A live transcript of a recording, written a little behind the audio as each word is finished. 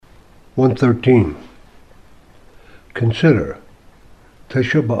113. Consider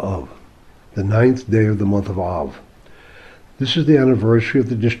Tisha B'Av, the 9th day of the month of Av. This is the anniversary of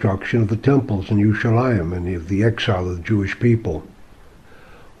the destruction of the temples in Yerushalayim and of the exile of the Jewish people.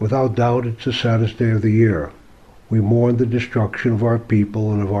 Without doubt, it's the saddest day of the year. We mourn the destruction of our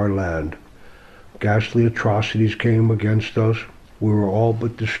people and of our land. Ghastly atrocities came against us. We were all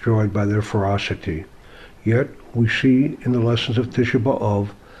but destroyed by their ferocity. Yet we see in the lessons of Tisha B'Av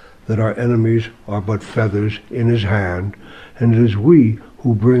that our enemies are but feathers in his hand, and it is we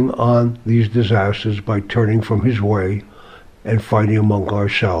who bring on these disasters by turning from his way and fighting among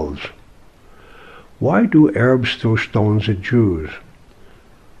ourselves. Why do Arabs throw stones at Jews?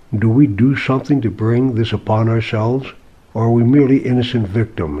 Do we do something to bring this upon ourselves, or are we merely innocent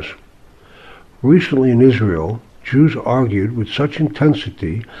victims? Recently in Israel, Jews argued with such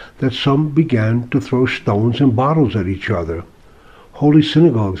intensity that some began to throw stones and bottles at each other. Holy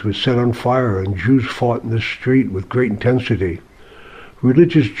synagogues were set on fire and Jews fought in the street with great intensity.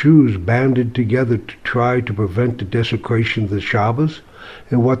 Religious Jews banded together to try to prevent the desecration of the Shabbos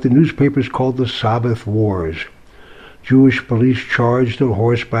and what the newspapers called the Sabbath Wars. Jewish police charged on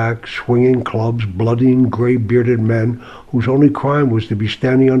horseback, swinging clubs, bloodying gray-bearded men whose only crime was to be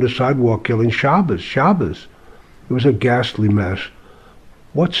standing on the sidewalk killing Shabbos. It was a ghastly mess.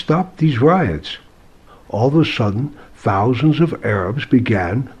 What stopped these riots? All of a sudden, thousands of Arabs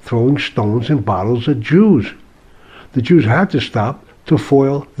began throwing stones and bottles at Jews. The Jews had to stop to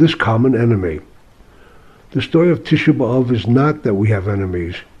foil this common enemy. The story of Tisha B'Av is not that we have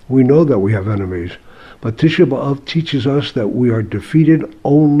enemies. We know that we have enemies. But Tisha B'Av teaches us that we are defeated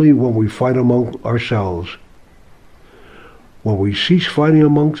only when we fight among ourselves. When we cease fighting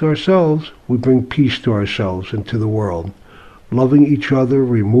amongst ourselves, we bring peace to ourselves and to the world. Loving each other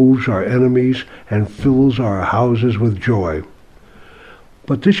removes our enemies and fills our houses with joy.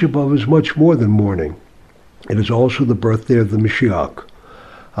 But Tisha B'Av is much more than mourning. It is also the birthday of the Mashiach.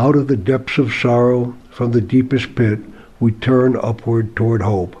 Out of the depths of sorrow, from the deepest pit, we turn upward toward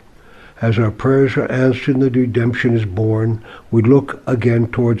hope. As our prayers are answered and the redemption is born, we look again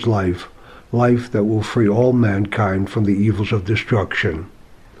towards life that will free all mankind from the evils of destruction.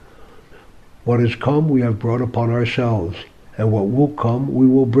 What has come we have brought upon ourselves, and what will come we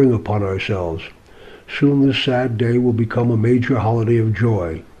will bring upon ourselves. Soon this sad day will become a major holiday of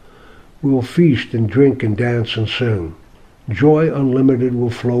joy. We will feast and drink and dance and sing. Joy unlimited will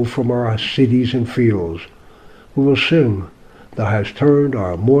flow from our cities and fields. We will sing, "Thou hast turned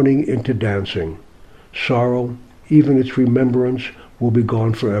our mourning into dancing." Sorrow, even its remembrance, will be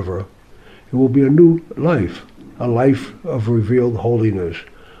gone forever. It will be a new life, a life of revealed holiness.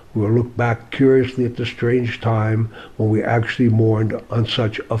 We will look back curiously at the strange time when we actually mourned on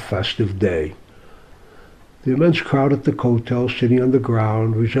such a festive day. The immense crowd at the Kotel sitting on the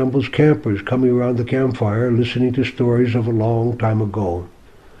ground resembles campers coming around the campfire listening to stories of a long time ago.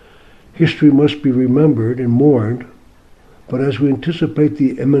 History must be remembered and mourned, but as we anticipate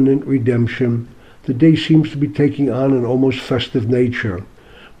the imminent redemption, the day seems to be taking on an almost festive nature.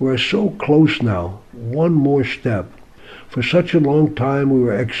 We are so close now, one more step. For such a long time we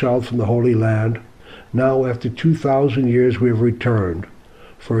were exiled from the Holy Land. Now, after 2,000 years, we have returned.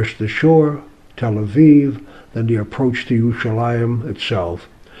 First the shore, Tel Aviv, then the approach to Yerushalayim itself.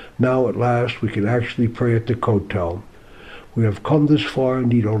 Now, at last, we can actually pray at the Kotel. We have come this far and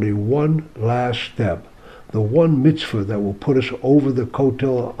need only one last step, the one mitzvah that will put us over the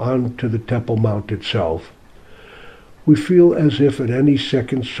Kotel onto the Temple Mount itself. We feel as if at any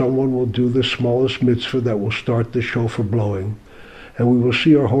second someone will do the smallest mitzvah that will start the shofar blowing, and we will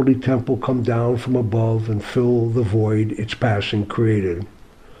see our holy temple come down from above and fill the void its passing created.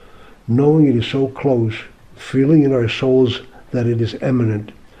 Knowing it is so close, feeling in our souls that it is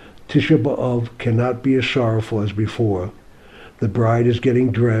imminent, Tisha B'Av cannot be as sorrowful as before. The bride is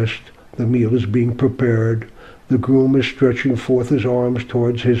getting dressed, the meal is being prepared, the groom is stretching forth his arms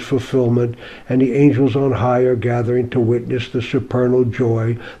towards his fulfillment, and the angels on high are gathering to witness the supernal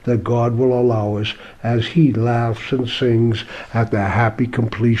joy that God will allow us as he laughs and sings at the happy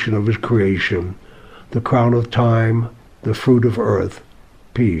completion of his creation. The crown of time, the fruit of earth.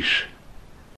 Peace.